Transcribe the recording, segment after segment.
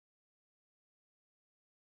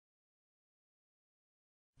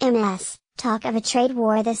MS. Talk of a trade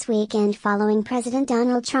war this weekend following President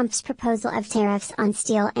Donald Trump's proposal of tariffs on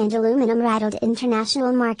steel and aluminum rattled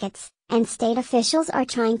international markets, and state officials are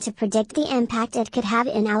trying to predict the impact it could have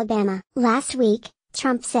in Alabama. Last week,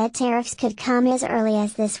 Trump said tariffs could come as early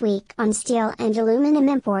as this week on steel and aluminum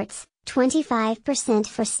imports, 25%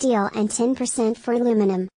 for steel and 10% for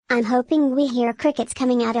aluminum. "I'm hoping we hear crickets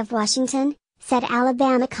coming out of Washington," said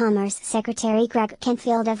Alabama Commerce Secretary Greg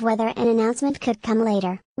Canfield of whether an announcement could come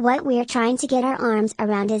later. "What we're trying to get our arms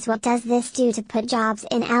around is what does this do to put jobs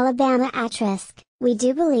in Alabama at risk. We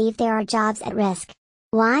do believe there are jobs at risk.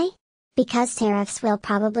 Why? Because tariffs will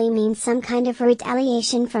probably mean some kind of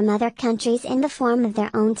retaliation from other countries in the form of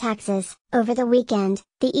their own taxes." Over the weekend,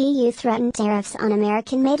 the EU threatened tariffs on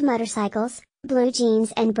American-made motorcycles, blue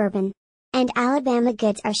jeans and bourbon. And Alabama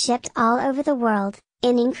goods are shipped all over the world,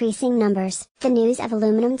 in increasing numbers. The news of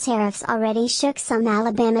aluminum tariffs already shook some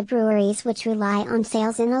Alabama breweries which rely on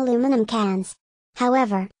sales in aluminum cans.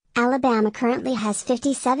 However, Alabama currently has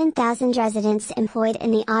 57,000 residents employed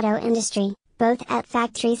in the auto industry, both at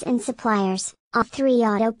factories and suppliers. All three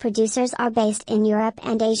auto producers are based in Europe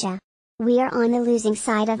and Asia. "We are on the losing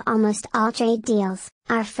side of almost all trade deals.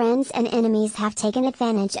 Our friends and enemies have taken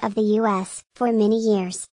advantage of the U.S. for many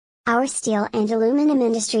years. Our steel and aluminum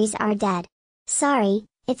industries are dead. Sorry,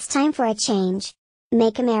 it's time for a change.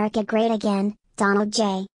 Make America Great Again, Donald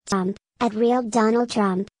J. Trump." At Real Donald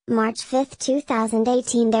Trump, March 5,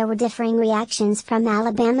 2018. There were differing reactions from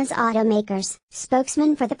Alabama's automakers.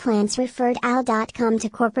 Spokesman for the plants referred AL.com to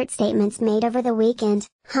corporate statements made over the weekend.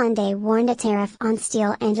 Hyundai warned a tariff on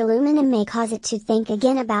steel and aluminum may cause it to think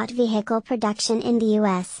again about vehicle production in the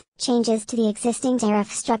U.S. "Changes to the existing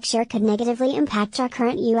tariff structure could negatively impact our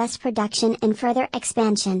current U.S. production and further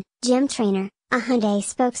expansion," Jim Traynor, a Hyundai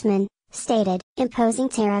spokesman, stated. "Imposing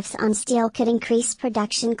tariffs on steel could increase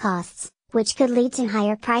production costs, which could lead to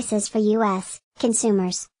higher prices for U.S.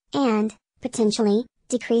 consumers, and, potentially,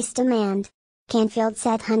 decrease demand." Canfield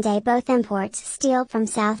said Hyundai both imports steel from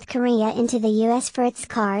South Korea into the U.S. for its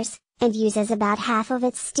cars, and uses about half of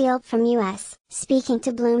its steel from U.S. Speaking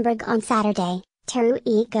to Bloomberg on Saturday,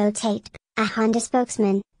 Teruo Tate, a Honda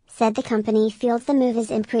spokesman, said the company feels the move is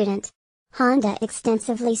imprudent. Honda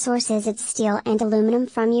extensively sources its steel and aluminum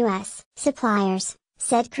from U.S. suppliers,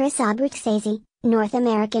 said Chris Abruzzese, North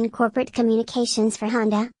American Corporate Communications for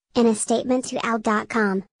Honda, in a statement to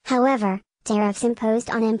AL.com. However, tariffs imposed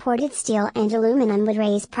on imported steel and aluminum would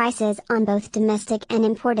raise prices on both domestic and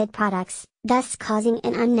imported products, thus causing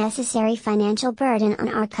an unnecessary financial burden on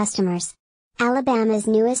our customers. Alabama's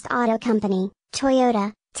newest auto company,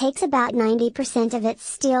 Toyota, takes about 90% of its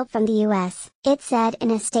steel from the U.S. It said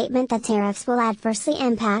in a statement that tariffs will adversely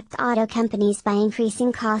impact auto companies by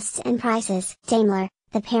increasing costs and prices. Daimler,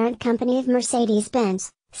 the parent company of Mercedes-Benz,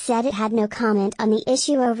 said it had no comment on the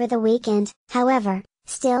issue over the weekend. However,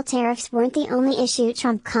 steel tariffs weren't the only issue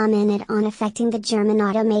Trump commented on affecting the German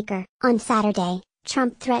automaker. On Saturday,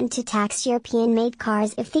 Trump threatened to tax European-made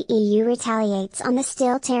cars if the EU retaliates on the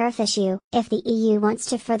steel tariff issue. "If the EU wants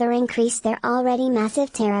to further increase their already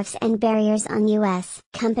massive tariffs and barriers on U.S.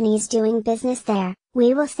 companies doing business there,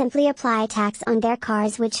 we will simply apply tax on their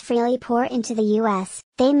cars which freely pour into the U.S.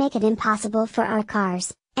 They make it impossible for our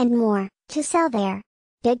cars, and more, to sell there."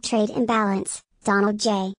 Big trade imbalance, Donald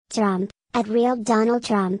J. Trump. At Real Donald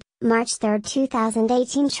Trump, March 3,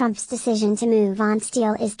 2018. Trump's decision to move on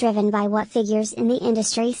steel is driven by what figures in the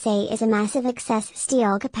industry say is a massive excess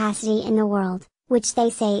steel capacity in the world, which they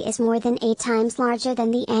say is more than 8 times larger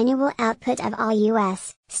than the annual output of all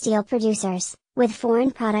U.S. steel producers, with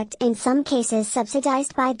foreign product in some cases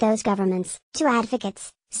subsidized by those governments. To advocates,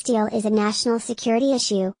 steel is a national security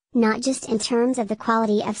issue, not just in terms of the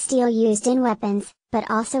quality of steel used in weapons, but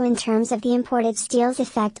also in terms of the imported steel's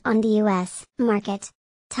effect on the U.S. market.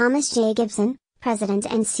 Thomas J. Gibson, President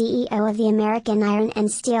and CEO of the American Iron and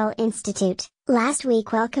Steel Institute, last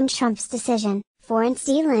week welcomed Trump's decision. Foreign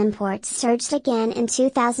steel imports surged again in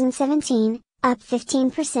 2017, up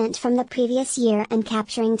 15% from the previous year and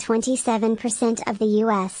capturing 27% of the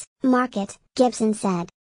U.S. market, Gibson said.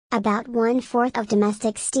 About 1/4 of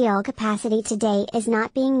domestic steel capacity today is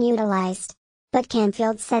not being utilized. But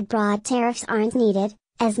Canfield said broad tariffs aren't needed,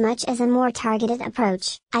 as much as a more targeted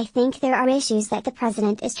approach. "I think there are issues that the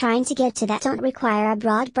president is trying to get to that don't require a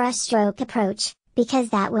broad brushstroke approach, because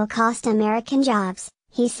that will cost American jobs,"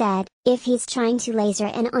 he said. "If he's trying to laser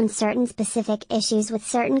in on certain specific issues with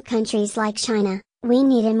certain countries like China, we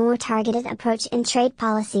need a more targeted approach in trade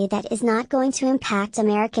policy that is not going to impact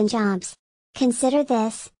American jobs. Consider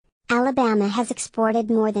this. Alabama has exported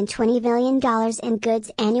more than $20 billion in goods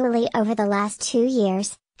annually over the last 2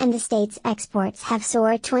 years, and the state's exports have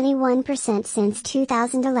soared 21% since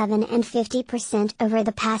 2011 and 50% over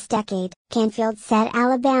the past decade. Canfield said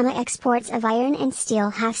Alabama exports of iron and steel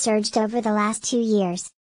have surged over the last 2 years.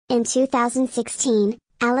 In 2016,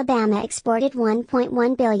 Alabama exported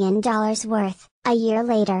 $1.1 billion worth. A year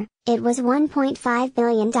later, it was $1.5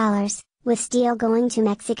 billion, with steel going to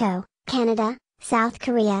Mexico, Canada, South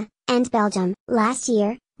Korea, and Belgium. Last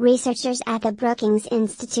year, researchers at the Brookings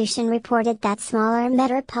Institution reported that smaller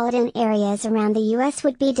metropolitan areas around the U.S.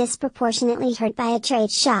 would be disproportionately hurt by a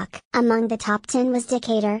trade shock. Among the top 10 was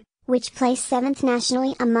Decatur, which placed 7th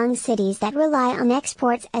nationally among cities that rely on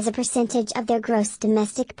exports as a percentage of their gross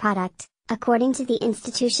domestic product, according to the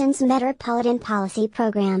institution's Metropolitan Policy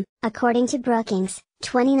Program. According to Brookings,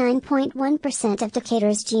 29.1% of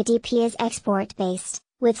Decatur's GDP is export-based,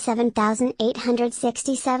 with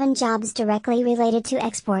 7,867 jobs directly related to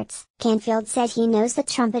exports. Canfield said he knows the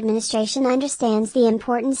Trump administration understands the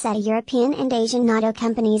importance that European and Asian auto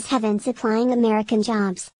companies have in supplying American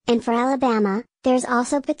jobs, and for Alabama, there's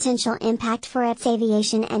also potential impact for its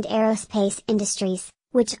aviation and aerospace industries,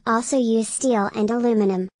 which also use steel and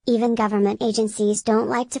aluminum. Even government agencies don't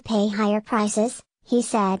like to pay higher prices, he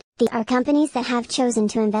said. There are companies that have chosen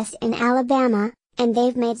to invest in Alabama, and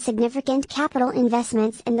they've made significant capital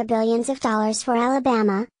investments in the billions of dollars for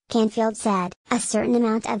Alabama, Canfield said. A certain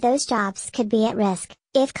amount of those jobs could be at risk,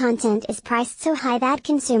 if content is priced so high that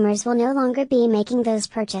consumers will no longer be making those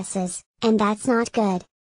purchases, and that's not good.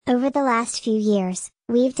 Over the last few years,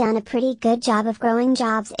 we've done a pretty good job of growing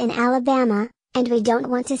jobs in Alabama, and we don't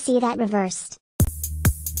want to see that reversed.